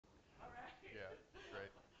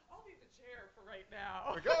for right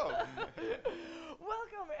now. There we go.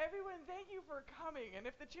 Welcome, everyone. Thank you for coming. And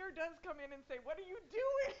if the chair does come in and say, "What are you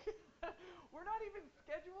doing?" We're not even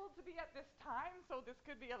scheduled to be at this time, so this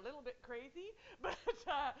could be a little bit crazy. But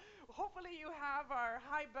hopefully, you have our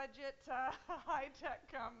high budget, high tech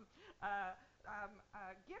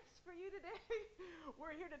gifts for you today.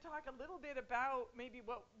 We're here to talk a little bit about maybe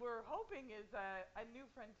what we're hoping is a new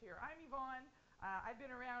frontier. I'm Yvonne. I've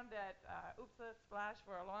been around at OOPSA Splash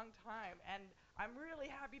for a long time, and I'm really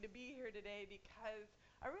happy to be here today because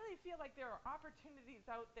I really feel like there are opportunities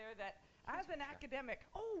out there that, as an academic,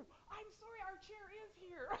 oh, I'm sorry, our chair is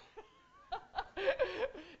here.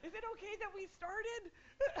 Is it okay that we started?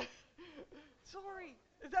 Sorry,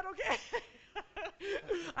 is that okay?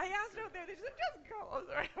 I asked out there, they said, just go. Oh,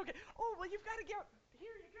 sorry, okay. Oh, well, you've got to get,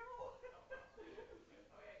 here you go.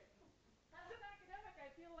 Okay. As an academic, I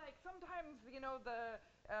feel like sometimes,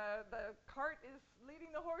 the cart is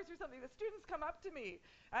leading the horse or something. The students come up to me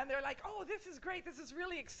and they're like, "Oh, this is great. This is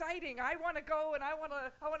really exciting. I want to go and I want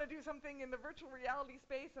to do something in the virtual reality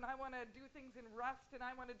space, and I want to do things in Rust, and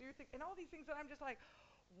I want to do things and all these things." And I'm just like,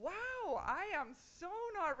 "Wow, I am so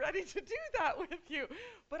not ready to do that with you."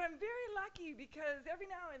 But I'm very lucky because every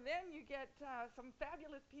now and then you get some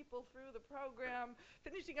fabulous people through the program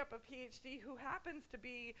finishing up a PhD who happens to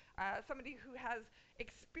be somebody who has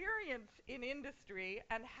experience in industry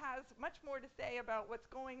and has much more to say about what's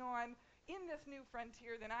going on in this new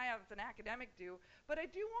frontier than I as an academic do. But I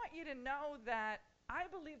do want you to know that I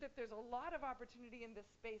believe that there's a lot of opportunity in this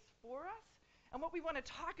space for us. And what we want to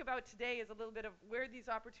talk about today is a little bit of where these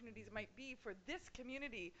opportunities might be for this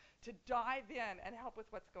community to dive in and help with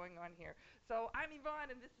what's going on here. So I'm Yvonne,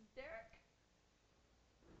 and this is Derek.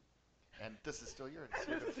 And this is still yours.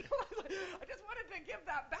 I just wanted to give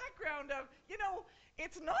that background of,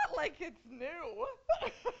 it's not like it's new.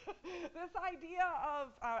 This idea of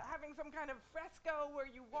having some kind of fresco where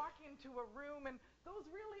you walk into a room and those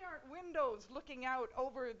really aren't windows looking out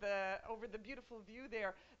over the beautiful view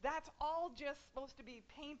there. That's all just supposed to be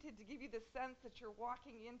painted to give you the sense that you're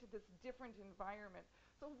walking into this different environment.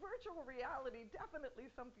 So virtual reality, definitely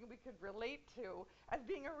something we could relate to as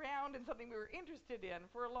being around and something we were interested in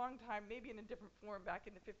for a long time, maybe in a different form back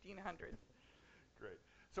in the 1500s. Great.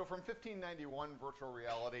 So from 1591 virtual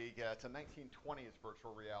reality to 1920s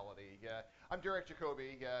virtual reality. I'm Derek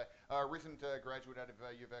Jacoby, a recent graduate out of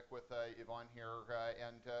UVic with Yvonne here,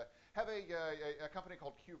 and have a company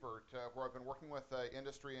called Qvert, where I've been working with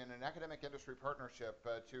industry in an academic industry partnership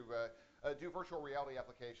to do virtual reality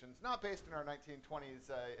applications, not based in our 1920s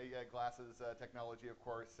glasses technology, of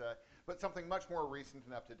course, but something much more recent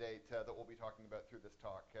and up to date that we'll be talking about through this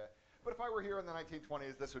talk. But if I were here in the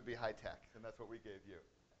 1920s, this would be high tech, and that's what we gave you.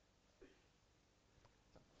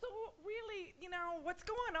 So really, what's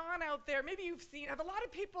going on out there, maybe have a lot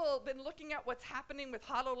of people been looking at what's happening with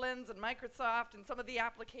HoloLens and Microsoft and some of the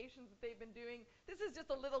applications that they've been doing. This is just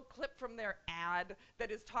a little clip from their ad that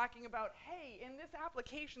is talking about, hey, in this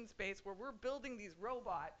application space where we're building these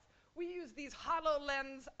robots, we use these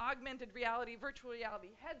HoloLens augmented reality, virtual reality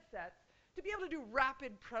headsets to be able to do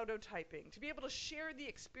rapid prototyping, to be able to share the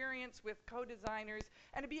experience with co-designers,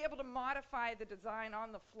 and to be able to modify the design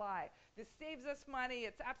on the fly. This saves us money.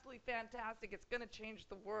 It's absolutely fantastic. It's going to change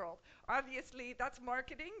the world. Obviously, that's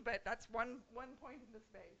marketing, but that's one point in the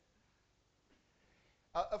space.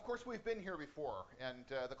 Of course, we've been here before, and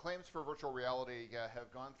the claims for virtual reality have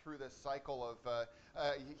gone through this cycle of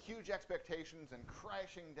huge expectations and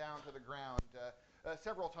crashing down to the ground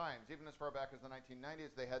several times. Even as far back as the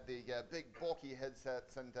 1990s, they had the big, bulky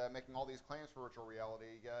headsets and making all these claims for virtual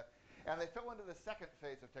reality. And they fell into the second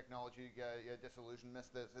phase of technology disillusionment,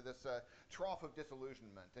 this trough of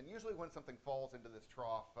disillusionment. And usually when something falls into this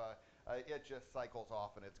trough, it just cycles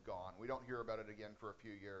off and it's gone. We don't hear about it again for a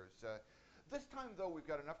few years. This time, though, we've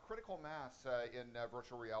got enough critical mass in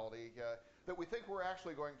virtual reality that we think we're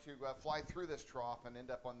actually going to fly through this trough and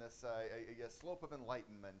end up on this slope of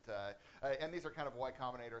enlightenment. And these are kind of Y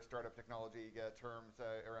Combinator startup technology terms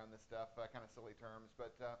around this stuff, kind of silly terms.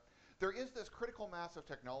 But there is this critical mass of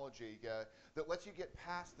technology that lets you get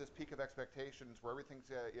past this peak of expectations where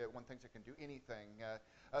one thinks it can do anything,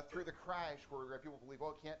 through the crash where people believe,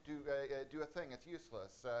 oh, it can't do a thing, it's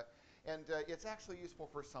useless. And it's actually useful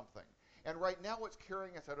for something. And right now what's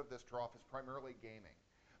carrying us out of this trough is primarily gaming.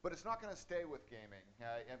 But it's not going to stay with gaming,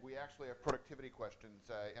 and we actually have productivity questions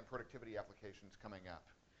and productivity applications coming up.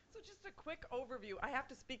 So just a quick overview. I have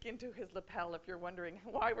to speak into his lapel if you're wondering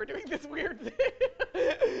why we're doing this weird thing.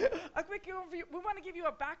 A quick overview. We want to give you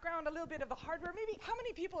a background, a little bit of the hardware. Maybe how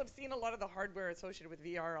many people have seen a lot of the hardware associated with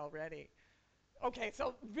VR already? Okay,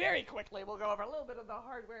 so very quickly we'll go over a little bit of the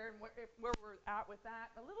hardware and where we're at with that,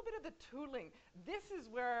 a little bit of the tooling. This is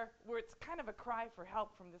where it's kind of a cry for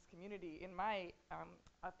help from this community, in my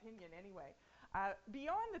opinion anyway.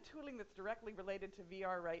 Beyond the tooling that's directly related to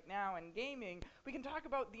VR right now and gaming, we can talk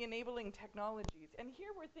about the enabling technologies. And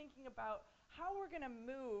here we're thinking about how we're going to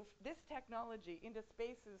move this technology into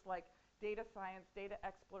spaces like data science, data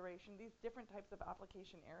exploration, these different types of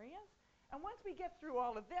application areas. And once we get through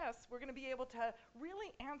all of this, we're going to be able to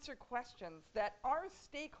really answer questions that our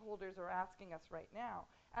stakeholders are asking us right now.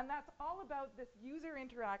 And that's all about this user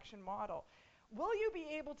interaction model. Will you be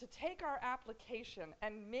able to take our application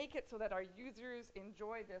and make it so that our users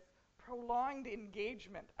enjoy this prolonged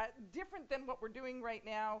engagement? Different than what we're doing right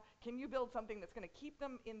now, can you build something that's going to keep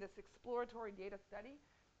them in this exploratory data study?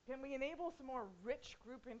 Can we enable some more rich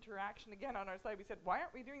group interaction? Again, on our slide, we said, why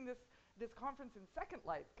aren't we doing this conference in Second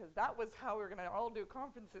Life? Because that was how we were going to all do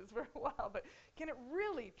conferences for a while. But can it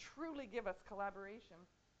really, truly give us collaboration?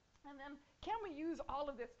 And then can we use all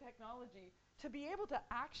of this technology to be able to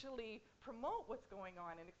actually promote what's going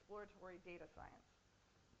on in exploratory data science?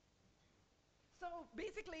 So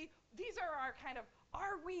basically, these are our kind of,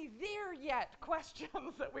 are we there yet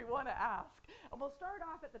questions that we want to ask. And we'll start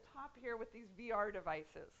off at the top here with these VR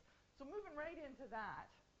devices. So moving right into that.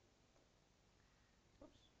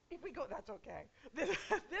 If we go, that's okay.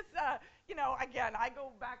 You know, again, I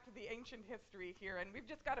go back to the ancient history here, and we've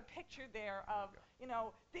just got a picture there of, you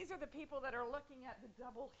know, these are the people that are looking at the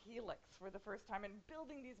double helix for the first time and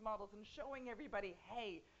building these models and showing everybody,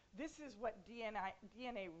 hey, this is what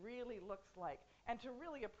DNA really looks like. And to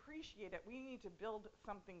really appreciate it, we need to build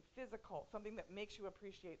something physical, something that makes you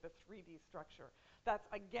appreciate the 3D structure. That's,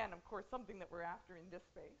 again, of course, something that we're after in this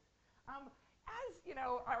space. As you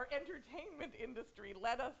know, our entertainment industry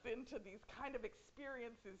led us into these kind of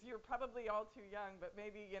experiences. You're probably all too young, but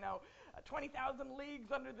maybe, you know, 20,000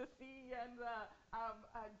 Leagues Under the Sea and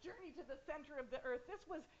Journey to the Center of the Earth. This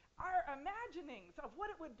was our imaginings of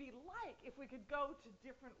what it would be like if we could go to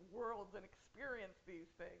different worlds and experience these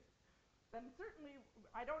things. And certainly,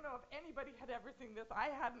 I don't know if anybody had ever seen this.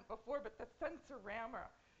 I hadn't before, but the Sensorama.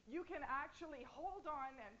 You can actually hold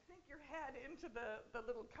on and sink your head into the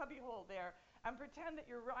little cubby hole there and pretend that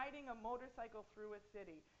you're riding a motorcycle through a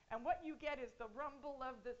city. And what you get is the rumble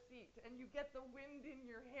of the seat, and you get the wind in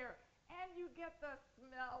your hair, and you get the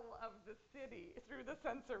smell of the city through the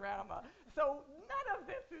Sensorama. So none of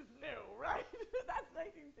this is new, right? That's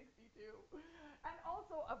 1962. And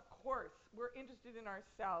also, of course, we're interested in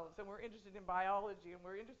ourselves, and we're interested in biology, and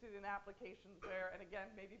we're interested in applications there. And again,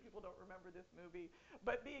 maybe people don't remember this movie,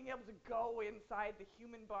 but being able to go inside the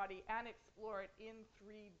human body and explore it in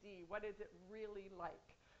 3D. What is it really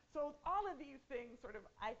like? So all of these things sort of,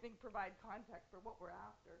 I think, provide context for what we're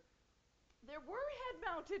after. There were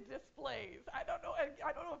head-mounted displays. I don't know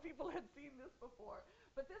if people had seen this before,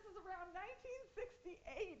 but this is around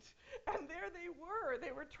 1968, and there they were. They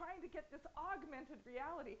were trying to get this augmented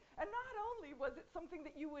reality, and not only was it something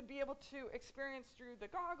that you would be able to experience through the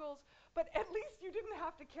goggles, but at least you didn't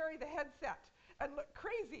have to carry the headset and look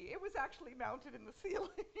crazy. It was actually mounted in the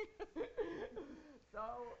ceiling.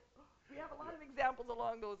 So we have a lot of examples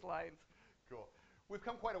along those lines. Cool. We've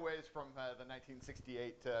come quite a ways from the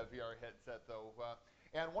 1968 VR headset, though.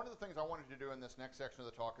 And one of the things I wanted to do in this next section of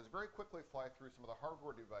the talk is very quickly fly through some of the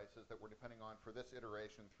hardware devices that we're depending on for this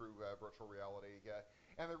iteration through virtual reality.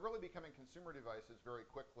 And they're really becoming consumer devices very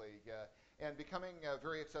quickly and becoming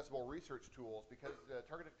very accessible research tools because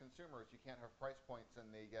targeted consumers, you can't have price points in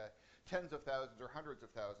the tens of thousands or hundreds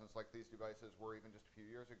of thousands like these devices were even just a few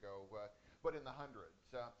years ago, but in the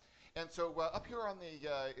hundreds. And so up here on the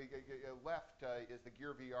left is the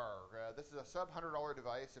Gear VR. This is a sub-$100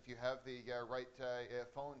 device if you have the right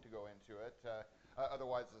phone to go into it.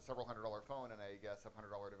 Otherwise, it's a several $100 phone and a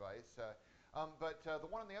sub-$100 device. But the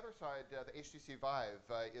one on the other side, the HTC Vive,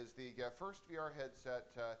 is the first VR headset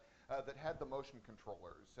that had the motion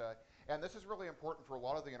controllers. And this is really important for a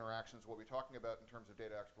lot of the interactions we'll be talking about in terms of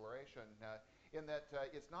data exploration. In that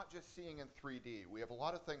it's not just seeing in 3D. We have a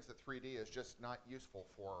lot of things that 3D is just not useful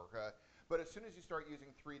for. But as soon as you start using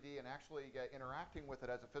 3D and actually interacting with it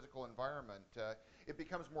as a physical environment, it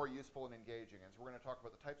becomes more useful and engaging. And so we're going to talk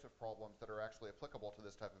about the types of problems that are actually applicable to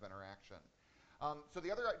this type of interaction. So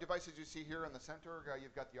the other devices you see here in the center,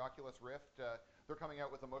 you've got the Oculus Rift. They're coming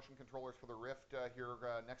out with the motion controllers for the Rift here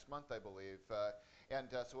next month, I believe. And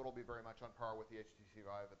so it'll be very much on par with the HTC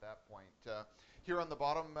Vive at that point. Here on the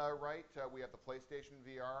bottom right, we have the PlayStation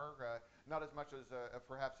VR. Not as much as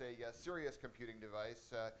perhaps a serious computing device,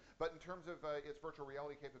 but in terms of its virtual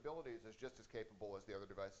reality capabilities, is just as capable as the other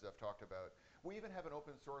devices I've talked about. We even have an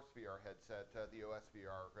open source VR headset, the OS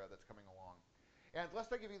VR, that's coming along. And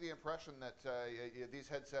lest I give you the impression that these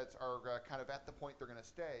headsets are kind of at the point they're going to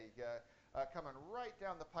stay, coming right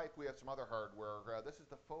down the pipe, we have some other hardware. This is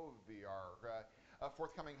the faux VR, a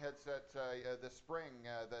forthcoming headset this spring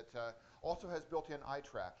that also has built-in eye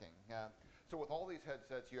tracking. So with all these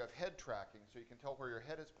headsets, you have head tracking, so you can tell where your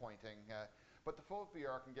head is pointing. But the faux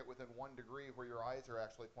VR can get within 1 degree where your eyes are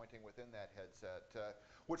actually pointing within that headset,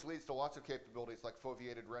 which leads to lots of capabilities like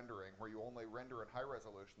foveated rendering, where you only render in high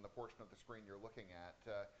resolution the portion of the screen you're looking at.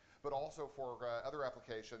 But also for other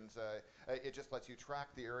applications, it just lets you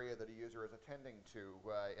track the area that a user is attending to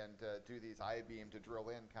and do these I-beam to drill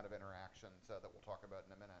in kind of interactions that we'll talk about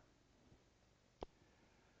in a minute.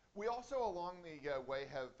 We also, along the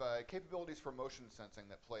way, have capabilities for motion sensing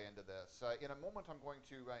that play into this. In a moment, I'm going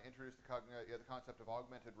to introduce the concept of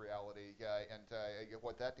augmented reality and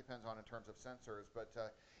what that depends on in terms of sensors. But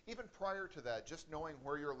even prior to that, just knowing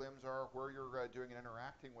where your limbs are, where you're doing and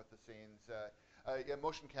interacting with the scenes,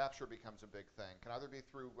 motion capture becomes a big thing. Can either be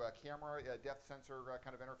through camera, depth sensor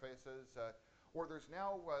kind of interfaces, or there's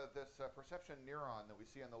now this perception neuron that we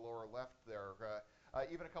see on the lower left there.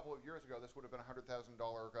 Even a couple of years ago, this would have been a $100,000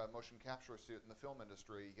 motion capture suit in the film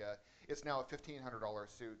industry. It's now a $1,500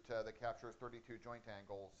 suit that captures 32 joint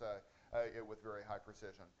angles with very high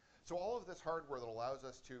precision. So all of this hardware that allows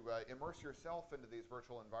us to immerse yourself into these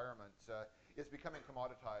virtual environments is becoming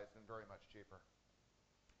commoditized and very much cheaper.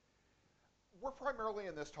 We're primarily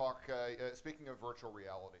in this talk speaking of virtual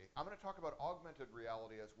reality. I'm going to talk about augmented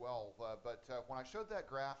reality as well, but when I showed that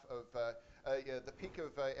graph of the peak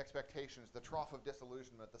of expectations, the trough of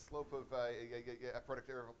disillusionment, the slope of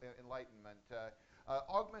productive enlightenment,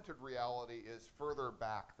 augmented reality is further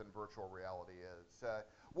back than virtual reality is.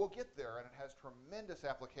 We'll get there, and it has tremendous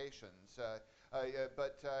applications,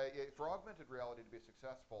 but for augmented reality to be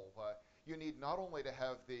successful, you need not only to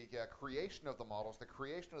have the creation of the models, the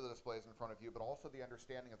creation of the displays in front of you, but also the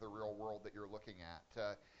understanding of the real world that you're looking at.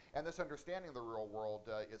 And this understanding of the real world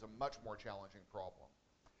is a much more challenging problem.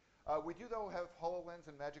 We do, though, have HoloLens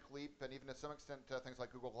and Magic Leap, and even to some extent things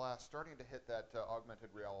like Google Glass starting to hit that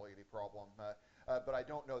augmented reality problem. But I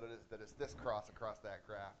don't know that it's this cross across that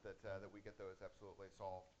graph that we get those absolutely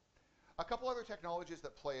solved. A couple other technologies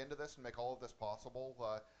that play into this and make all of this possible.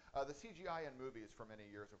 The CGI in movies for many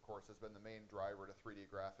years, of course, has been the main driver to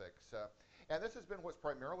 3D graphics. And this has been what's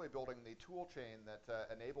primarily building the tool chain that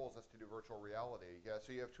enables us to do virtual reality.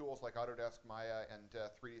 So you have tools like Autodesk Maya and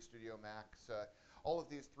 3D Studio Max, all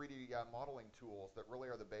of these 3D modeling tools that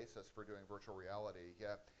really are the basis for doing virtual reality.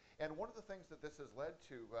 And one of the things that this has led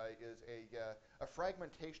to is a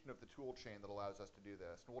fragmentation of the tool chain that allows us to do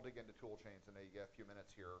this. And we'll dig into tool chains in a few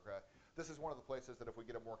minutes here. This is one of the places that if we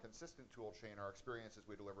get a more consistent tool chain, our experiences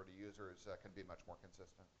we deliver to users can be much more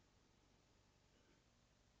consistent.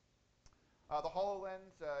 The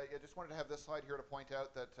HoloLens, I just wanted to have this slide here to point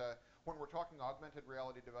out that when we're talking augmented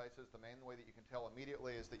reality devices, the main way that you can tell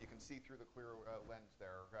immediately is that you can see through the clear lens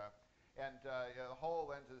there. And the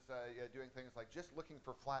HoloLens is doing things like just looking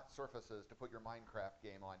for flat surfaces to put your Minecraft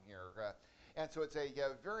game on here. And so it's a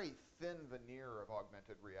very thin veneer of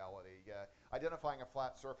augmented reality. Identifying a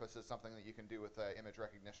flat surface is something that you can do with image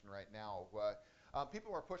recognition right now.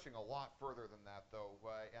 People are pushing a lot further than that, though.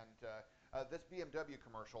 This BMW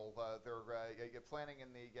commercial, they're planning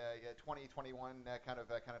in the 2021 kind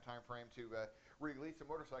of time frame to release a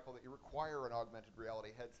motorcycle that you require an augmented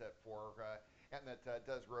reality headset for, and that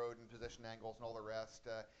does road and position angles and all the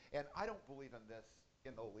rest. And I don't believe in this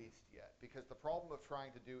in the least yet, because the problem of trying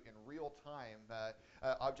to do in real time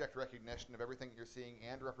object recognition of everything you're seeing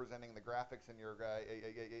and representing the graphics in your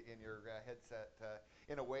headset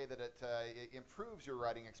in a way that it improves your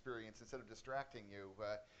riding experience instead of distracting you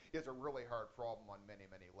is a really hard problem on many,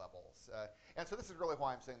 many levels. And so this is really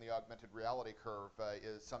why I'm saying the augmented reality curve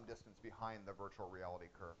is some distance behind the virtual reality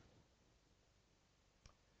curve.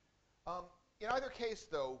 In either case,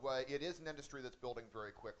 though, it is an industry that's building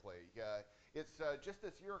very quickly. It's just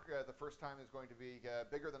this year, the first time is going to be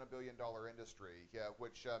bigger than $1 billion industry,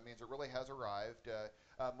 which means it really has arrived.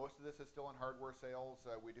 Most of this is still in hardware sales.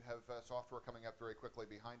 We do have software coming up very quickly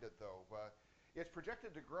behind it, though. It's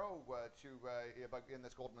projected to grow in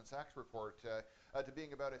this Goldman Sachs report to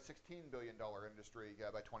being about a $16 billion industry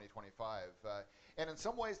by 2025. And in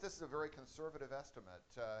some ways, this is a very conservative estimate.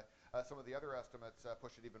 Some of the other estimates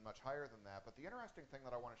push it even much higher than that. But the interesting thing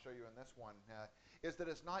that I want to show you in this one is that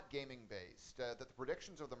it's not gaming-based, that the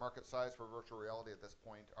predictions of the market size for virtual reality at this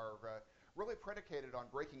point are really predicated on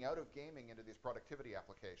breaking out of gaming into these productivity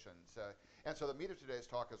applications. And so the meat of today's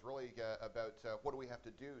talk is really about what do we have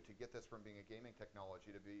to do to get this from being a gaming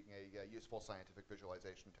technology to being a useful scientific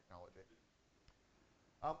visualization technology.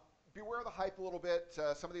 beware of the hype a little bit.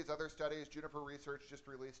 Some of these other studies, Juniper Research just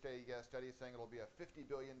released a study saying it'll be a $50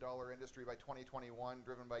 billion industry by 2021,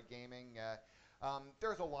 driven by gaming.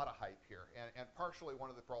 There's a lot of hype here, and partially one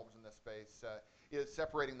of the problems in this space is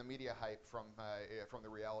separating the media hype from the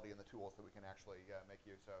reality and the tools that we can actually make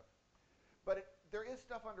use of. But there is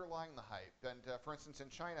stuff underlying the hype, and for instance, in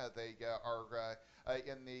China, they are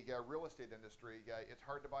in the real estate industry. It's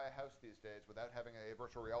hard to buy a house these days without having a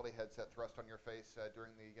virtual reality headset thrust on your face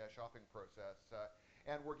during the shopping process.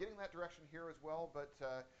 And we're getting that direction here as well, but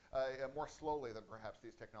more slowly than perhaps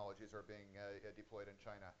these technologies are being deployed in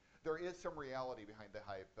China. There is some reality behind the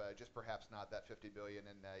hype, just perhaps not that 50 billion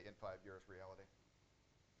in 5 years reality.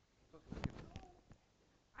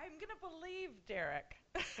 I'm going to believe, Derek,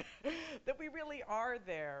 that we really are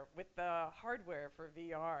there with the hardware for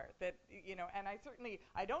VR. That, you know, and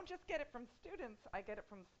I don't just get it from students, I get it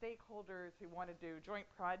from stakeholders who want to do joint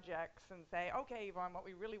projects and say, okay, Yvonne, what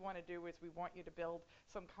we really want to do is we want you to build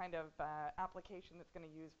some kind of application that's going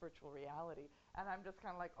to use virtual reality. And I'm just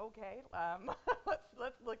kind of like, okay,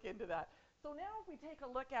 let's look into that. So now if we take a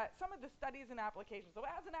look at some of the studies and applications, so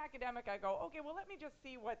as an academic I go, okay, well let me just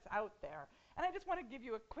see what's out there. And I just want to give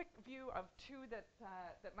you a quick view of two that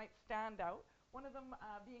might stand out. One of them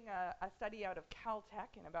being a study out of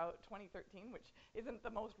Caltech in about 2013, which isn't the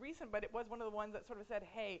most recent, but it was one of the ones that sort of said,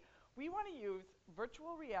 hey, we want to use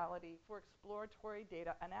virtual reality for exploratory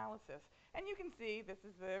data analysis. And you can see this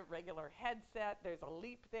is the regular headset, there's a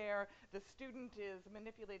leap there, the student is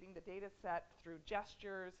manipulating the data set through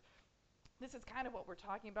gestures. This is kind of what we're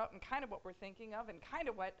talking about and kind of what we're thinking of and kind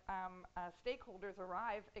of what stakeholders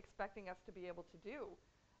arrive expecting us to be able to do.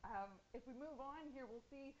 If we move on here, we'll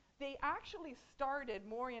see they actually started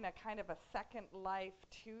more in a kind of a Second Life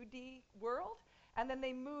 2D world, and then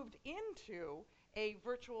they moved into a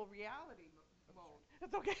virtual reality mode.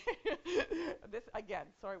 It's okay. This, again,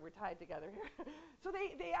 sorry, we're tied together here. So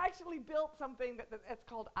they actually built something that's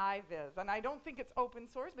called iViz, and I don't think it's open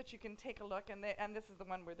source, but you can take a look, and this is the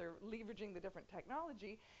one where they're leveraging the different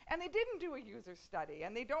technology, and they didn't do a user study,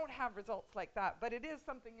 and they don't have results like that, but it is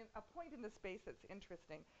something, a point in the space that's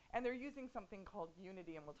interesting, and they're using something called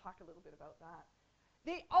Unity, and we'll talk a little bit about that.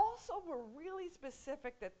 They also were really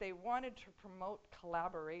specific that they wanted to promote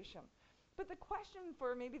collaboration. But the question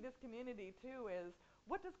for maybe this community too is,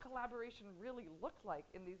 what does collaboration really look like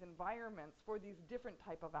in these environments for these different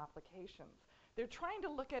type of applications? They're trying to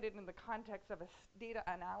look at it in the context of a data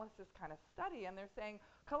analysis kind of study, and they're saying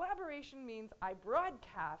collaboration means I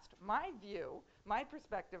broadcast my view, my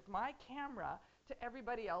perspective, my camera to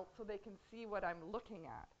everybody else so they can see what I'm looking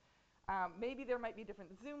at. Maybe there might be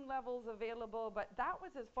different zoom levels available, but that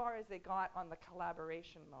was as far as they got on the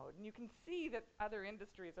collaboration mode. And you can see that other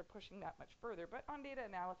industries are pushing that much further, but on data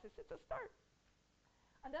analysis, it's a start.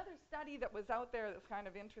 Another study that was out there that's kind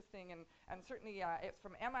of interesting, and certainly it's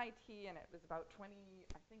from MIT, and it was about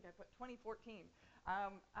 2014.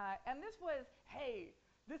 And this was, hey,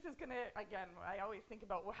 this is going to, again, I always think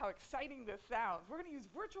about how exciting this sounds. We're going to use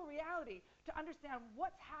virtual reality to understand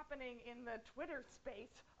what's happening in the Twitter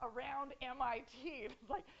space around MIT. It's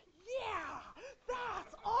like, yeah,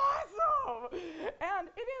 that's awesome! And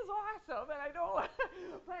it is awesome, and I know,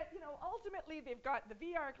 but you know, ultimately they've got the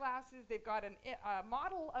VR glasses, they've got a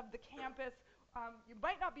model of the campus. You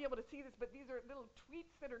might not be able to see this, but these are little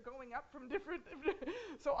tweets that are going up from different,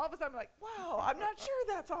 so all of a sudden I'm like, wow, I'm not sure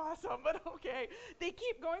that's awesome, but okay. They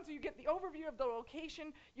keep going, so you get the overview of the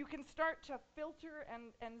location. You can start to filter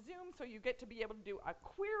and zoom, so you get to be able to do a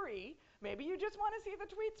query. Maybe you just want to see the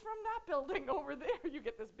tweets from that building over there. You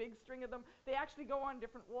get this big string of them. They actually go on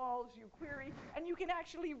different walls, you query, and you can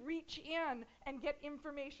actually reach in and get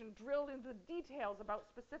information, drill into the details about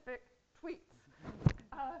specific tweets.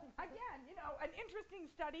 Again, you know, an interesting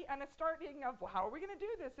study and a starting of, well, how are we going to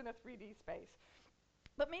do this in a 3D space?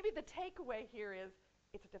 But maybe the takeaway here is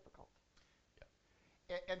it's difficult.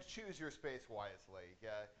 Yeah. And choose your space wisely.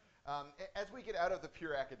 As we get out of the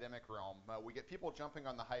pure academic realm, we get people jumping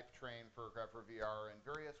on the hype train for VR in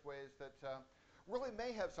various ways that really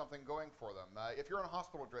may have something going for them. If you're in a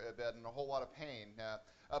hospital bed in a whole lot of pain,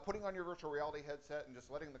 putting on your virtual reality headset and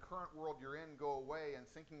just letting the current world you're in go away and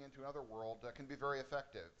sinking into another world can be very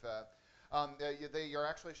effective. They are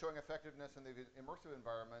actually showing effectiveness in the immersive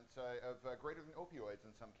environments of greater than opioids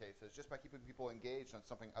in some cases, just by keeping people engaged on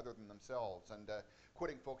something other than themselves and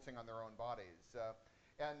quitting focusing on their own bodies.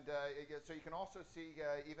 So you can also see,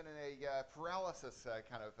 even in a paralysis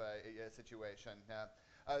kind of situation,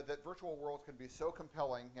 that virtual worlds can be so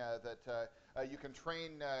compelling that you can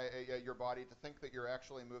train your body to think that you're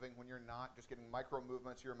actually moving when you're not, just getting micro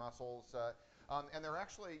movements of your muscles. And they're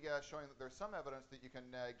actually showing that there's some evidence that you can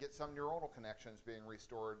get some neuronal connections being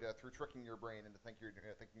restored through tricking your brain into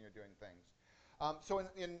thinking you're doing things. So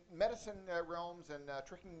in medicine realms and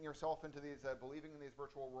tricking yourself into these, believing in these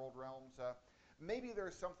virtual world realms, maybe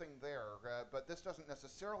there's something there, but this doesn't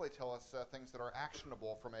necessarily tell us things that are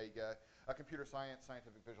actionable from a computer science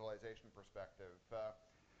scientific visualization perspective.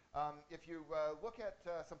 If you look at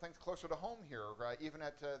some things closer to home here, even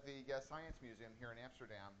at the Science Museum here in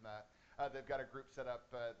Amsterdam, they've got a group set up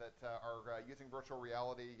that are using virtual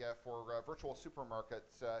reality for virtual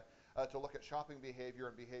supermarkets to look at shopping behavior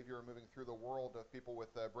and behavior moving through the world of people with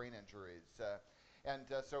brain injuries.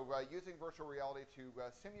 So using virtual reality to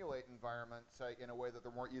simulate environments in a way that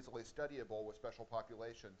they're more easily studyable with special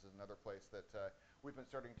populations is another place that we've been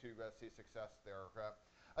starting to see success there.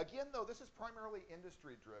 Again, though, this is primarily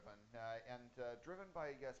industry-driven and driven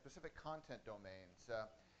by specific content domains.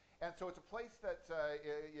 And so it's a place that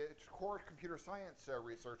core computer science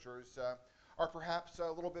researchers are perhaps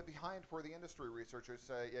a little bit behind where the industry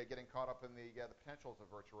researchers getting caught up in the potentials of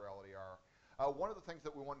virtual reality are. One of the things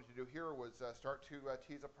that we wanted to do here was start to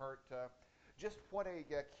tease apart just what a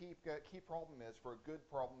key problem is for a good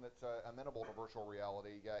problem that's amenable to virtual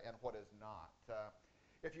reality and what is not.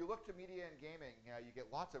 If you look to media and gaming, you get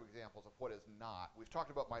lots of examples of what is not. We've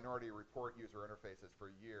talked about Minority Report user interfaces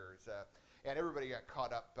for years, and everybody got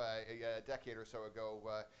caught up a decade or so ago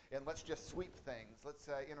in let's just sweep things, let's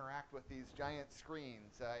interact with these giant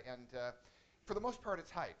screens, and for the most part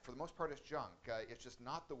it's hype, for the most part it's junk. It's just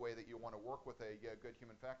not the way that you want to work with a good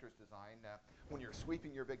human factors design. When you're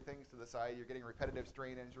sweeping your big things to the side, you're getting repetitive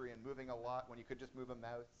strain injury and moving a lot when you could just move a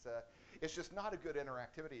mouse. It's just not a good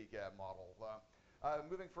interactivity model.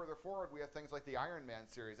 Moving further forward, we have things like the Iron Man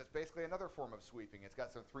series. That's basically another form of sweeping. It's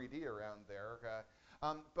got some 3D around there.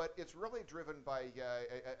 But it's really driven by,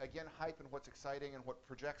 again, hype and what's exciting and what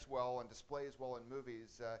projects well and displays well in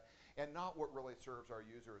movies, and not what really serves our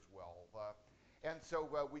users well. And so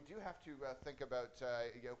we do have to think about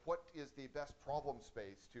what is the best problem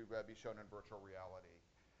space to be shown in virtual reality.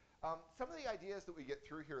 Some of the ideas that we get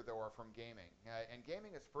through here, though, are from gaming. And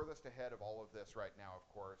gaming is furthest ahead of all of this right now, of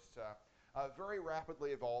course. Very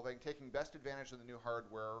rapidly evolving, taking best advantage of the new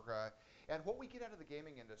hardware. And what we get out of the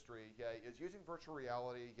gaming industry is using virtual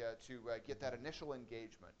reality to get that initial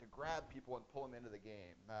engagement, to grab people and pull them into the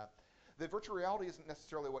game. The virtual reality isn't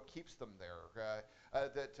necessarily what keeps them there.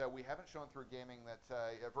 We haven't shown through gaming that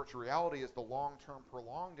virtual reality is the long-term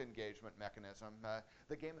prolonged engagement mechanism.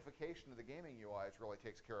 The gamification of the gaming UIs really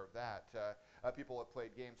takes care of that. People have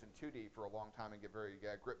played games in 2D for a long time and get very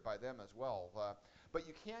gripped by them as well. But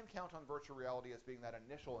you can count on virtual reality as being that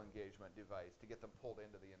initial engagement device to get them pulled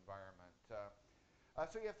into the environment.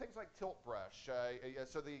 So you have things like Tilt Brush.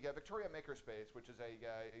 So the Victoria Makerspace, which is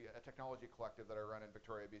a technology collective that I run in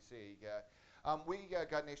Victoria, BC, we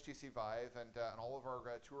got an HTC Vive, and all of our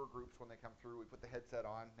tour groups, when they come through, we put the headset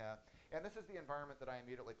on. And this is the environment that I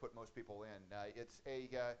immediately put most people in. It's a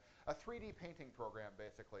 3D painting program,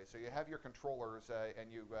 basically. So you have your controllers, and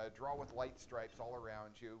you draw with light stripes all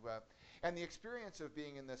around you. And the experience of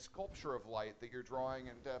being in this sculpture of light that you're drawing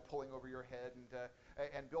and pulling over your head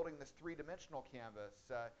and building this three-dimensional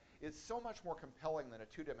canvas is so much more compelling than a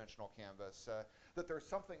two-dimensional canvas that there's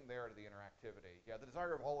something there to the interactivity. The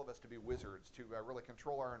desire of all of us to be wizards, to really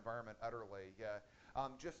control our environment utterly,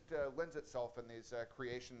 just lends itself in these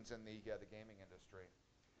creations in the gaming industry.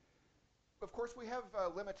 Of course, we have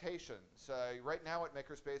limitations. Right now at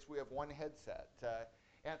Makerspace, we have one headset.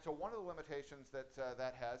 And so one of the limitations that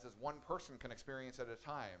that has is one person can experience at a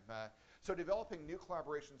time. So developing new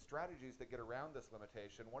collaboration strategies that get around this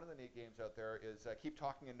limitation, one of the neat games out there is Keep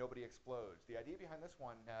Talking and Nobody Explodes. The idea behind this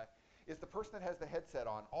one is the person that has the headset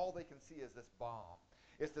on, all they can see is this bomb.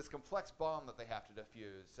 It's this complex bomb that they have to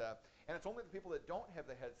defuse. And it's only the people that don't have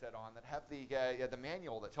the headset on that have the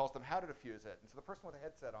manual that tells them how to defuse it. And so the person with the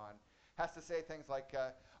headset on has to say things like,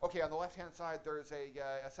 okay, on the left-hand side there's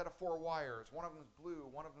a set of 4 wires. One of them's blue,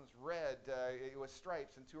 one of them's red with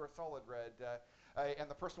stripes, and 2 are solid red. And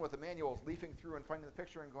the person with the manual is leafing through and finding the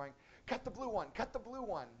picture and going, cut the blue one, cut the blue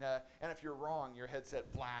one. And if you're wrong, your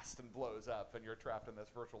headset blasts and blows up, and you're trapped in this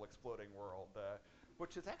virtual exploding world,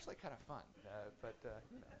 which is actually kind of fun.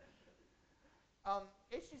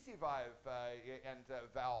 HTC Vive and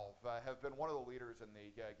Valve have been one of the leaders in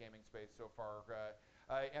the gaming space so far,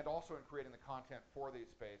 and also in creating the content for these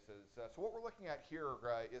spaces. So what we're looking at here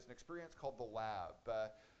is an experience called the Lab.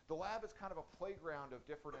 The Lab is kind of a playground of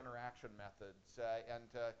different interaction methods, and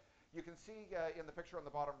You can see in the picture on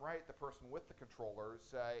the bottom right the person with the controllers,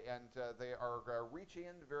 and they are reaching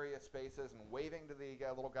into various spaces and waving to the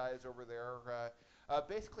little guys over there,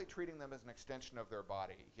 basically treating them as an extension of their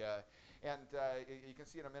body. And you can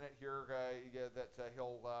see in a minute here that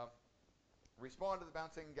he'll respond to the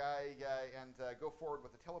bouncing guy and go forward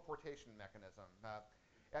with a teleportation mechanism.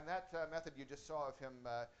 And that method you just saw of him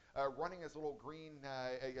running his little green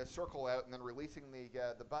circle out and then releasing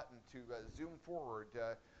the button to zoom forward,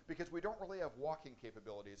 because we don't really have walking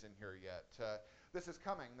capabilities in here yet. This is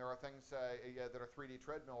coming. There are things that are 3D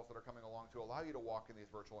treadmills that are coming along to allow you to walk in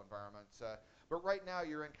these virtual environments. But right now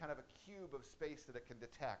you're in kind of a cube of space that it can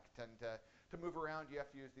detect. And to move around you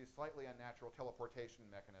have to use these slightly unnatural teleportation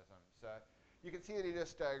mechanisms. You can see that he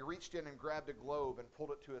just reached in and grabbed a globe and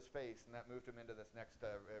pulled it to his face, and that moved him into this next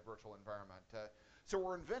virtual environment. So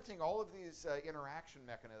we're inventing all of these interaction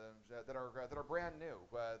mechanisms that are brand new,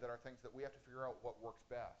 that are things that we have to figure out what works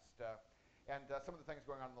best. And some of the things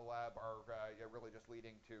going on in the lab are really just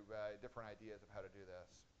leading to different ideas of how to do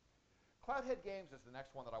this. Cloudhead Games is the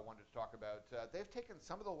next one that I wanted to talk about. They've taken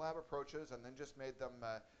some of the lab approaches and then just made them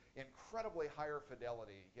incredibly higher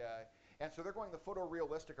fidelity. And so they're going the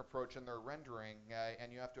photorealistic approach in their rendering,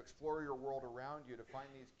 and you have to explore your world around you to find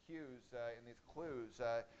these cues and these clues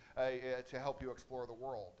to help you explore the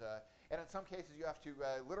world. And in some cases you have to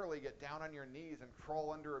literally get down on your knees and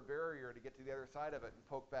crawl under a barrier to get to the other side of it and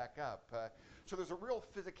poke back up. So there's a real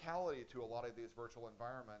physicality to a lot of these virtual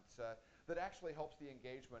environments that actually helps the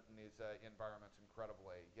engagement in these environments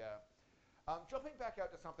incredibly. Jumping back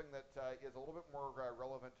out to something that is a little bit more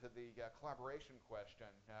relevant to the collaboration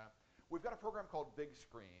question. We've got a program called Big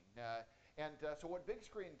Screen. So what Big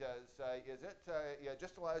Screen does is it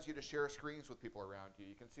just allows you to share screens with people around you.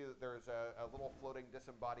 You can see that there's a little floating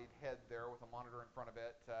disembodied head there with a monitor in front of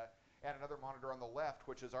it, and another monitor on the left,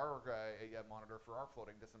 which is our monitor for our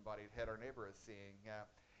floating disembodied head our neighbor is seeing.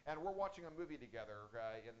 And we're watching a movie together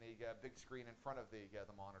in the big screen in front of the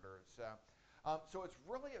monitors. So it's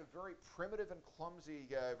really a very primitive and clumsy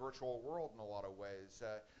virtual world in a lot of ways.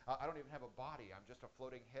 I don't even have a body. I'm just a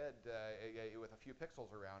floating head with a few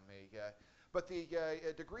pixels around me. But the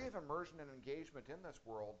degree of immersion and engagement in this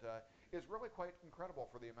world is really quite incredible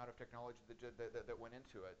for the amount of technology that went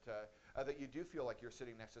into it. That you do feel like you're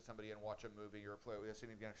sitting next to somebody and watch a movie, or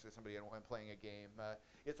sitting next to somebody and playing a game.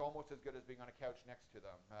 It's almost as good as being on a couch next to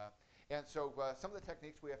them. And so some of the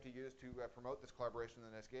techniques we have to use to promote this collaboration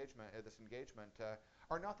and this engagement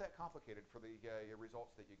are not that complicated for the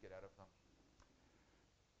results that you get out of them.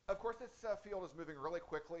 Of course, this field is moving really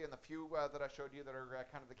quickly, and the few that I showed you that are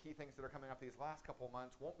kind of the key things that are coming up these last couple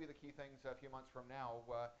months won't be the key things a few months from now.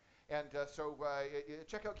 So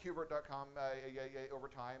check out qvert.com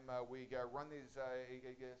over time. We run these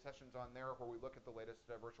sessions on there where we look at the latest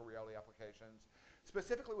virtual reality applications,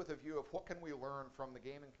 specifically with a view of what can we learn from the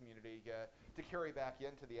gaming community to carry back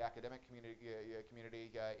into the academic community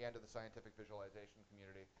and to the scientific visualization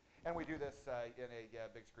community. And we do this in a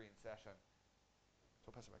big screen session. So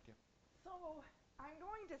I'll pass it back to you. So I'm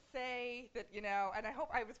going to say that, and I hope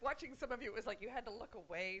I was watching some of you, it was like you had to look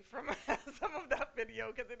away from some of that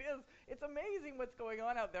video, because it's amazing what's going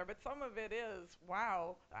on out there, but some of it is,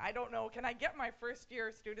 wow, I don't know, can I get my first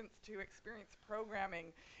year students to experience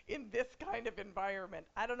programming in this kind of environment?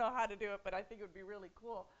 I don't know how to do it, but I think it would be really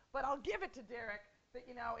cool. But I'll give it to Derek that,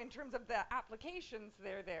 in terms of the applications,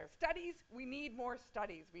 they're there. Studies, we need more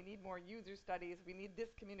studies. We need more user studies. We need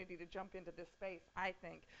this community to jump into this space, I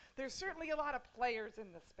think. There's certainly a lot of players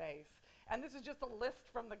in the space. And this is just a list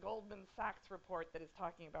from the Goldman Sachs report that is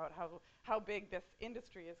talking about how big this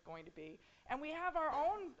industry is going to be. And we have our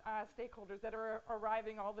own stakeholders that are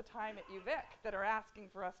arriving all the time at UVic that are asking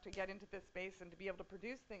for us to get into this space and to be able to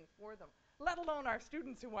produce things for them, let alone our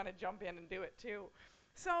students who want to jump in and do it too.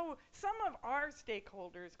 So some of our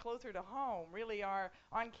stakeholders closer to home really are,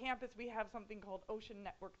 on campus we have something called Ocean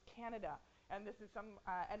Networks Canada, and this is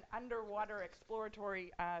an underwater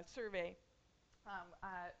exploratory survey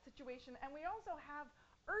situation. And we also have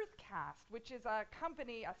EarthCast, which is a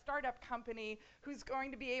company, a startup company, who's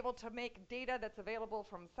going to be able to make data that's available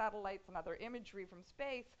from satellites and other imagery from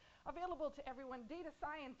space available to everyone, data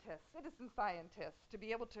scientists, citizen scientists, to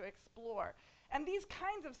be able to explore. And these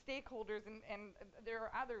kinds of stakeholders, and there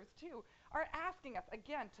are others too, are asking us,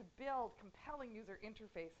 again, to build compelling user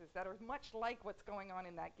interfaces that are much like what's going on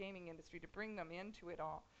in that gaming industry, to bring them into it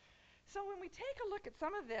all. So when we take a look at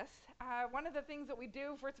some of this, one of the things that we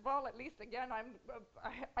do, first of all, at least again, I'm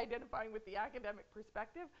identifying with the academic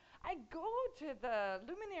perspective, I go to the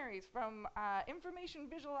luminaries from information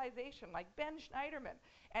visualization, like Ben Schneiderman,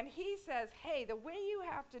 and he says, hey, the way you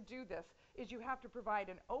have to do this is you have to provide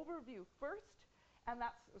an overview first, And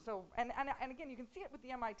that's so, and again, you can see it with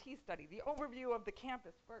the MIT study, the overview of the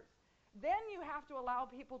campus first. Then you have to allow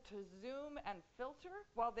people to zoom and filter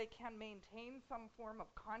while they can maintain some form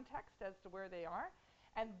of context as to where they are.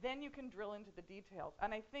 And then you can drill into the details.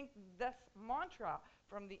 And I think this mantra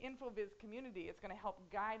from the InfoVis community is going to help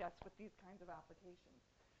guide us with these kinds of applications.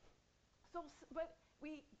 So, but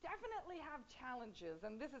we definitely have challenges,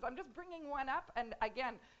 and this is, I'm just bringing one up, and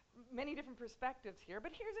again, many different perspectives here,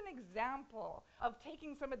 but here's an example of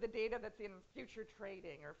taking some of the data that's in future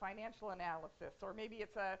trading or financial analysis, or maybe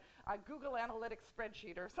it's a Google Analytics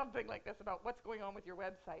spreadsheet or something like this about what's going on with your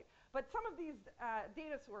website. But some of these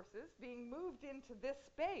data sources being moved into this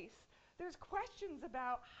space, there's questions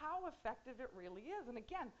about how effective it really is. And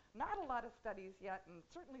again, not a lot of studies yet, and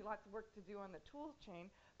certainly lots of work to do on the tools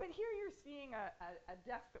chain. But here you're seeing a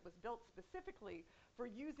desk that was built specifically for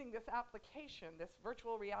using this application, this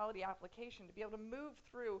virtual reality application, to be able to move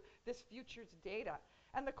through this futures data.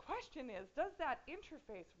 And the question is, does that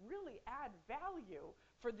interface really add value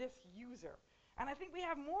for this user? And I think we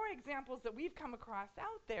have more examples that we've come across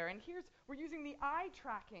out there. And we're using the eye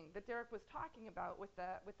tracking that Derek was talking about with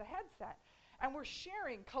the headset. And we're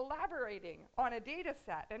sharing, collaborating on a data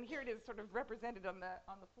set. And here it is sort of represented on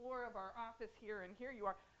the floor of our office here, and here you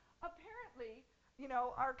are. Apparently, you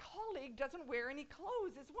know, our colleague doesn't wear any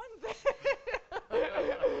clothes is one thing.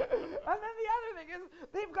 And then the other thing is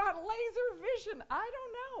they've got laser vision. I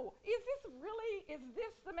don't know. Is this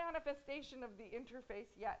the manifestation of the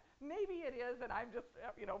interface yet? Maybe it is, and I'm just,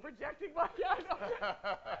 you know, projecting my, I've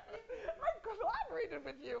collaborated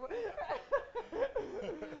with you.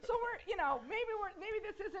 So maybe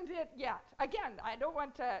this isn't it yet. Again, I don't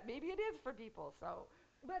want to, maybe it is for people, so,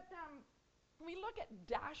 but, we look at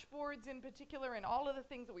dashboards in particular and all of the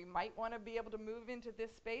things that we might want to be able to move into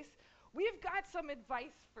this space. We've got some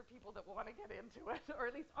advice for people that want to get into it, or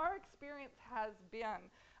at least our experience has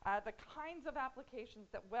been the kinds of applications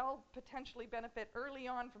that will potentially benefit early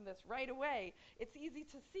on from this right away. It's easy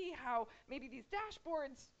to see how maybe these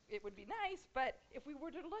dashboards, it would be nice, but if we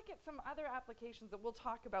were to look at some other applications that we'll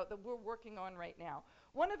talk about that we're working on right now.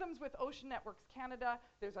 One of them is with Ocean Networks Canada.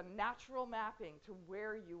 There's a natural mapping to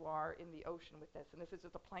where you are in the ocean with this, and this is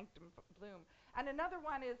just a plankton bloom. And another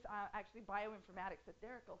one is actually bioinformatics that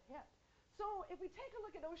Derek will hit. So if we take a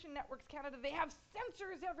look at Ocean Networks Canada, they have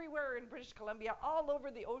sensors everywhere in British Columbia, all over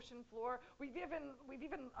the ocean floor. We've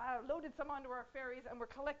even loaded some onto our ferries, and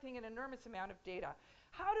we're collecting an enormous amount of data.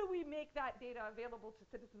 How do we make that data available to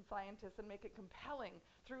citizen scientists and make it compelling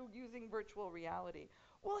through using virtual reality?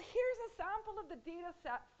 Well, here's a sample of the data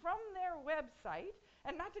set from their website,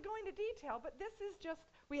 and not to go into detail, but this is just,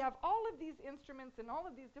 we have all of these instruments in all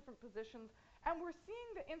of these different positions, and we're seeing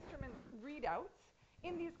the instrument readouts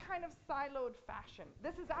in these kind of siloed fashion.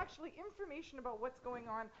 This is actually information about what's going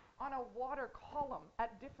on a water column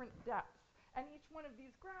at different depths. And each one of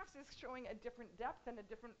these graphs is showing a different depth and a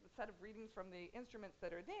different set of readings from the instruments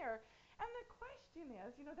that are there. And the question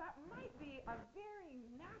is, you know, that might be a very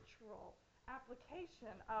natural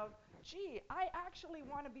application of, gee, I actually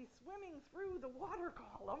want to be swimming through the water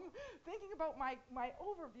column, thinking about my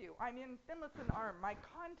overview. I'm in Finlayson Arm, my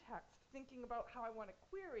context, thinking about how I want to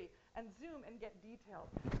query and zoom and get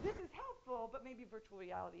details. This is helpful, but maybe virtual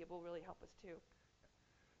reality will really help us too.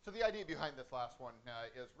 So the idea behind this last one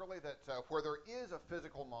is really that where there is a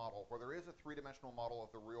physical model, where there is a three-dimensional model of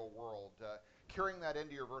the real world, carrying that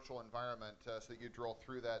into your virtual environment so that you drill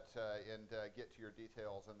through that and get to your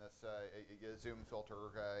details in this zoom filter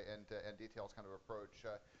and details kind of approach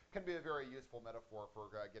can be a very useful metaphor for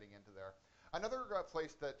getting into there. Another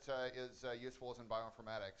place that is useful is in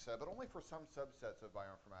bioinformatics, but only for some subsets of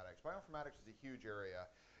bioinformatics. Bioinformatics is a huge area.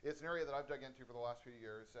 It's an area that I've dug into for the last few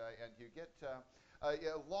years, and you get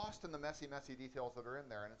lost in the messy details that are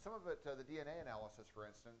in there. And in some of it, the DNA analysis, for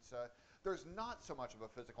instance, there's not so much of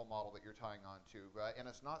a physical model that you're tying onto,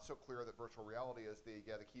 and it's not so clear that virtual reality is the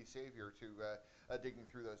key savior to digging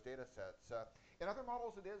through those data sets. In other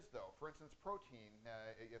models it is, though. For instance, protein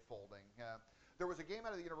folding. There was a game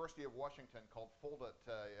out of the University of Washington called Fold It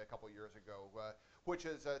a couple years ago, which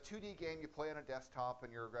is a 2D game you play on a desktop,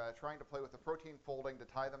 and you're trying to play with the protein folding to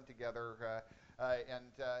tie them together.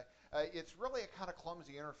 It's really a kind of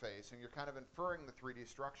clumsy interface, and you're kind of inferring the 3D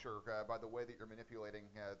structure by the way that you're manipulating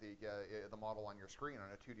the model on your screen, on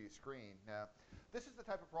a 2D screen. This is the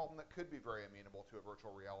type of problem that could be very amenable to a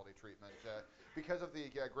virtual reality treatment because of the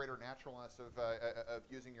greater naturalness of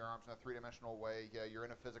using your arms in a three-dimensional way. You're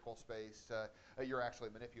in a physical space. You're actually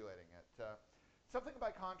manipulating it. Something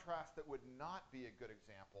by contrast that would not be a good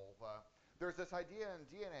example. there's this idea in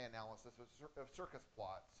DNA analysis of circus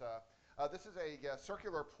plots. This is a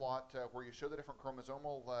circular plot where you show the different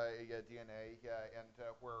chromosomal DNA and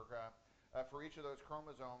where for each of those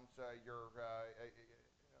chromosomes oh,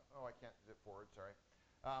 I can't zip forward, sorry.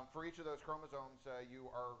 For each of those chromosomes, you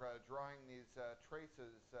are drawing these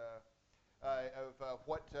traces of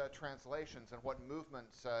what translations and what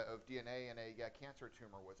movements of DNA in a cancer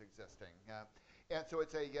tumor was existing. And so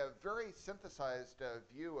it's a very synthesized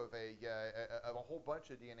view of a whole bunch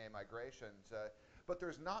of DNA migrations, but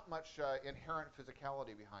there's not much inherent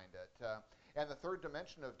physicality behind it. And the third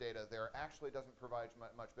dimension of data there actually doesn't provide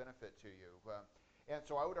much benefit to you. And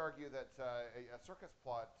so I would argue that a circus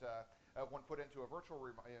plot, when put into a virtual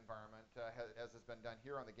environment, as has been done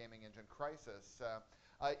here on the Gaming Engine Crisis,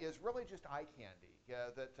 is really just eye candy,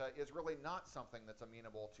 that is really not something that's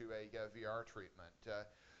amenable to a VR treatment.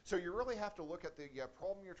 So you really have to look at the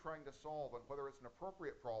problem you're trying to solve and whether it's an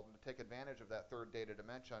appropriate problem to take advantage of that third data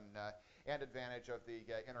dimension and advantage of the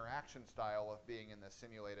interaction style of being in the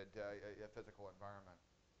simulated physical environment.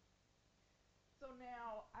 So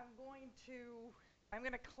now I'm going to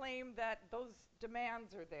claim that those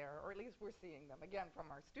demands are there, or at least we're seeing them, again, from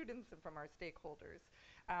our students and from our stakeholders.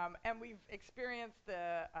 And we've experienced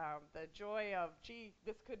the joy of, gee,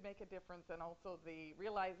 this could make a difference, and also the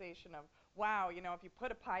realization of, wow, you know, if you put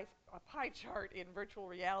a pie chart in virtual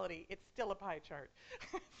reality, it's still a pie chart.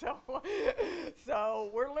 So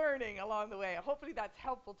we're learning along the way. Hopefully that's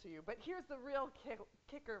helpful to you. But here's the real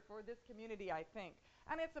kicker for this community, I think.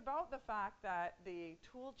 And it's about the fact that the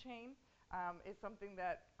tool chain is something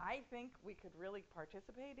that I think we could really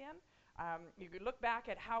participate in. You could look back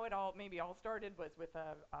at how it all started was with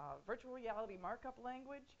a virtual reality markup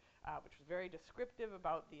language, which was very descriptive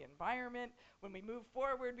about the environment. When we move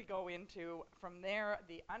forward, we go into, from there,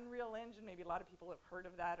 the Unreal Engine. Maybe a lot of people have heard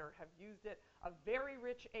of that or have used it. A very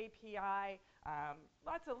rich API,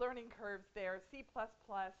 lots of learning curves there. C++.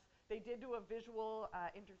 They did do a visual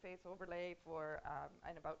interface overlay for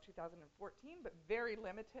in about 2014, but very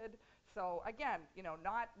limited. So again, you know,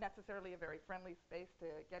 not necessarily a very friendly space to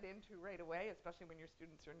get into right away, especially when your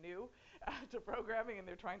students are new to programming and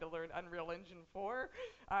they're trying to learn Unreal Engine 4.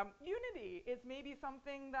 Unity is maybe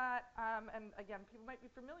something that, and again, people might be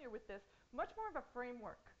familiar with this, much more of a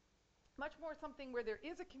framework. Much more something where there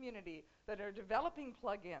is a community that are developing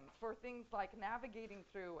plugins for things like navigating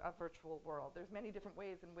through a virtual world. There's many different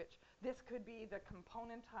ways in which this could be the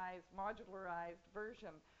componentized, modularized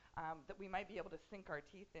version that we might be able to sink our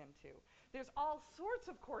teeth into. There's all sorts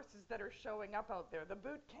of courses that are showing up out there. The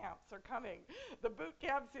boot camps are coming. The boot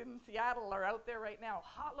camps in Seattle are out there right now.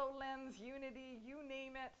 HoloLens, Unity, you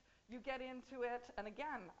name it. You get into it, and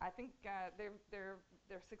again, I think they're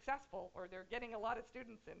successful, or they're getting a lot of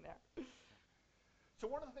students in there. So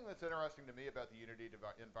one of the things that's interesting to me about the Unity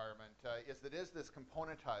environment is that it is this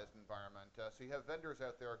componentized environment. So you have vendors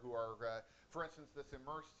out there who are, for instance, this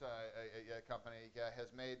Immerse company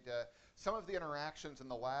has made some of the interactions in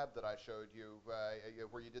the lab that I showed you,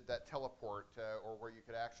 where you did that teleport, or where you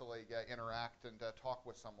could actually interact and talk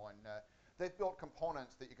with someone. They've built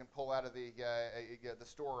components that you can pull out of the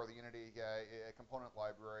store or the Unity component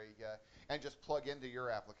library and just plug into your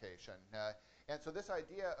application. And so this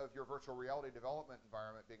idea of your virtual reality development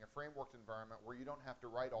environment being a frameworked environment where you don't have to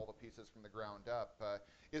write all the pieces from the ground up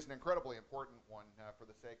is an incredibly important one for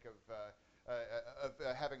the sake of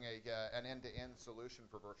having an end-to-end solution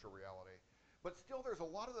for virtual reality. But still, there's a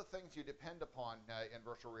lot of the things you depend upon in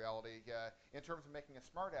virtual reality in terms of making a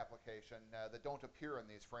smart application that don't appear in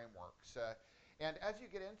these frameworks. And as you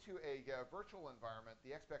get into a virtual environment,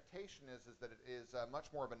 the expectation is that it is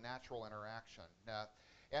much more of a natural interaction.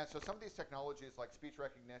 And so some of these technologies like speech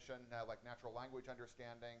recognition, like natural language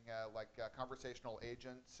understanding, like conversational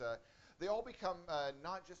agents, they all become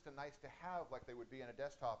not just a nice to have like they would be in a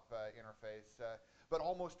desktop interface, but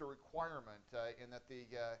almost a requirement in that the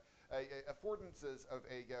affordances of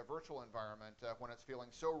a virtual environment, when it's feeling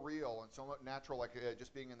so real and so natural, like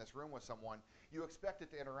just being in this room with someone, you expect it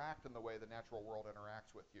to interact in the way the natural world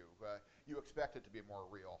interacts with you. You expect it to be more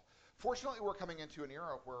real. Fortunately, we're coming into an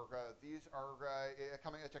era where these are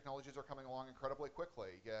technologies are coming along incredibly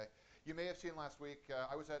quickly. You may have seen last week,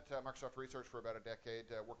 I was at Microsoft Research for about a decade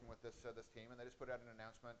working with this team, and they just put out an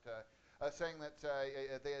announcement saying that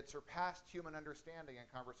they had surpassed human understanding in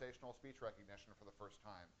conversational speech recognition for the first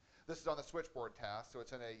time. This is on the switchboard task, so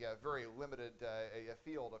it's in a very limited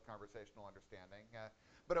field of conversational understanding.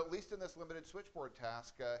 But at least in this limited switchboard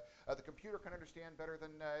task, the computer can understand better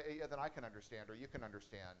than I can understand or you can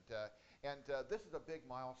understand. And this is a big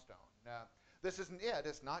milestone. This isn't it.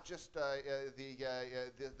 It's not just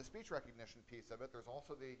the speech recognition piece of it. There's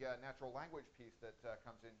also the natural language piece that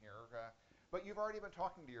comes in here. But you've already been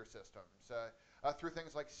talking to your systems through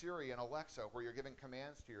things like Siri and Alexa, where you're giving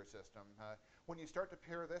commands to your system. When you start to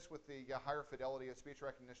pair this with the higher fidelity of speech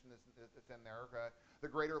recognition that's in there, the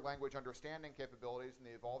greater language understanding capabilities and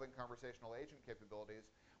the evolving conversational agent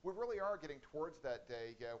capabilities, we really are getting towards that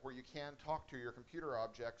day where you can talk to your computer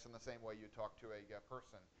objects in the same way you talk to a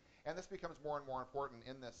person. And this becomes more and more important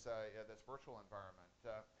in this virtual environment.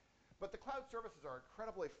 But the cloud services are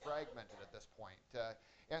incredibly fragmented at this point.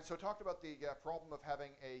 And so talked about the problem of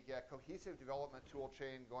having a cohesive development tool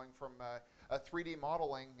chain going from 3D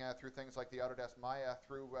modeling through things like the Autodesk Maya,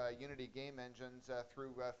 through Unity game engines,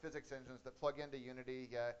 through physics engines that plug into Unity,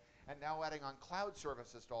 and now adding on cloud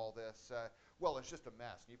services to all this. Well, it's just a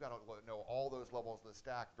mess. You've got to know all those levels of the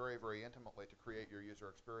stack very, very intimately to create your user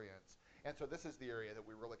experience. And so this is the area that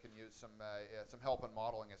we really can use some help in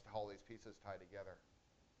modeling as to how all these pieces tie together.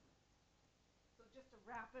 So just to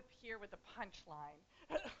wrap up here with a punchline,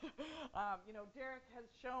 Derek has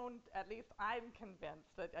shown, at least I'm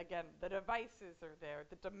convinced, that, again, the devices are there,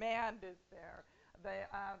 the demand is there. The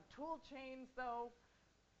tool chains, though,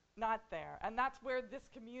 not there. And that's where this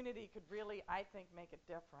community could really, I think, make a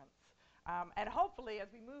difference. And hopefully,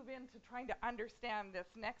 as we move into trying to understand this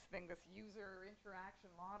next thing, this user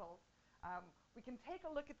interaction models, we can take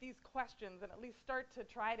a look at these questions and at least start to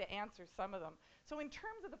try to answer some of them. So in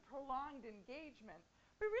terms of the prolonged engagement,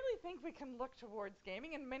 we really think we can look towards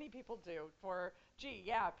gaming, and many people do, for, gee,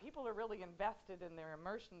 yeah, people are really invested in their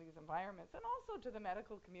immersion in these environments, and also to the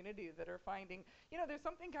medical community that are finding, there's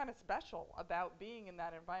something kind of special about being in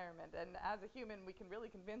that environment. And as a human, we can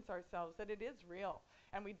really convince ourselves that it is real,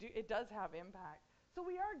 and it does have impact. So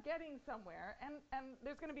we are getting somewhere, and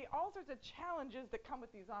there's going to be all sorts of challenges that come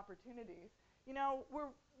with these opportunities.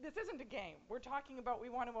 This isn't a game. We're talking about we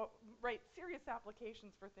want to write serious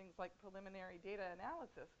applications for things like preliminary data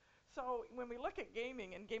analysis. So when we look at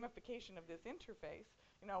gaming and gamification of this interface,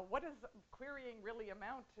 what does querying really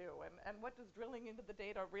amount to, and what does drilling into the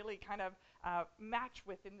data really kind of match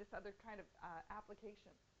with in this other kind of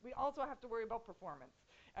application? We also have to worry about performance.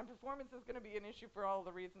 And performance is going to be an issue for all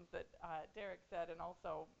the reasons that Derek said, and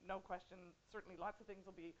also, no question, certainly lots of things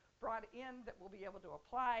will be brought in that we'll be able to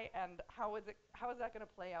apply, and how is that going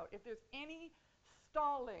to play out? If there's any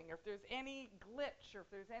stalling, or if there's any glitch, or if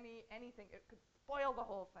there's anything, it could spoil the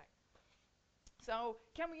whole thing. So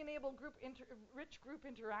can we enable rich group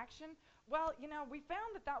interaction? Well, we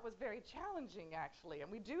found that was very challenging, actually, and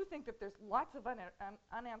we do think that there's lots of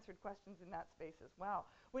unanswered questions in that space as well.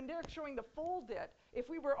 When Derek's showing the fold it, if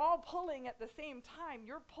we were all pulling at the same time,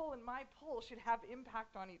 your pull and my pull should have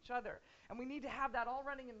impact on each other, and we need to have that all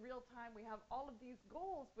running in real time. We have all of these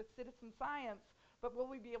goals with citizen science, but will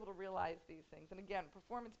we be able to realize these things? And again,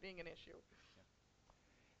 performance being an issue.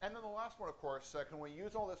 And then the last one, of course, can we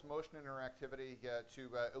use all this motion interactivity to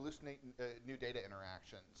elucidate new data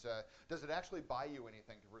interactions? Does it actually buy you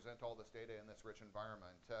anything to present all this data in this rich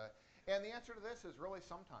environment? And the answer to this is really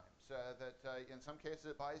sometimes. That in some cases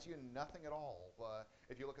it buys you nothing at all.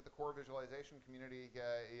 If you look at the core visualization community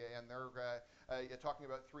and they're talking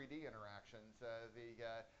about 3D interactions, the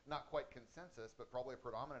not quite consensus, but probably a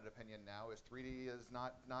predominant opinion now is 3D is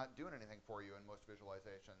not doing anything for you in most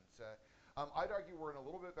visualizations. I'd argue we're in a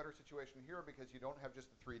little bit better situation here because you don't have just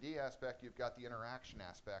the 3D aspect, you've got the interaction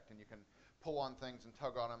aspect, and you can pull on things and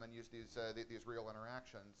tug on them and use these real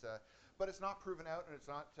interactions. But it's not proven out, and it's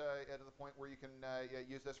not to the point where you can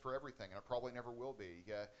use this for everything, and it probably never will be.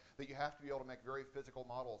 That you have to be able to make very physical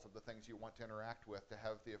models of the things you want to interact with to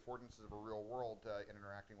have the affordances of a real world in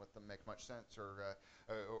interacting with them make much sense or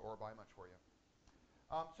buy much for you.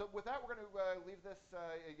 So with that, we're going to leave this.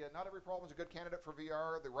 Not every problem is a good candidate for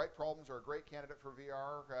VR. The right problems are a great candidate for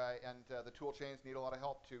VR, and the tool chains need a lot of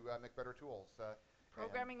help to make better tools.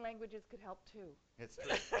 Programming languages could help too. It's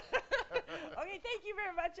true. Okay, thank you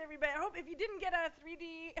very much, everybody. I hope if you didn't get a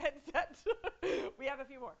 3D headset, we have a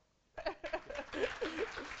few more.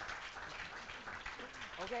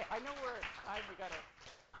 Okay, I know we're at time. We got to.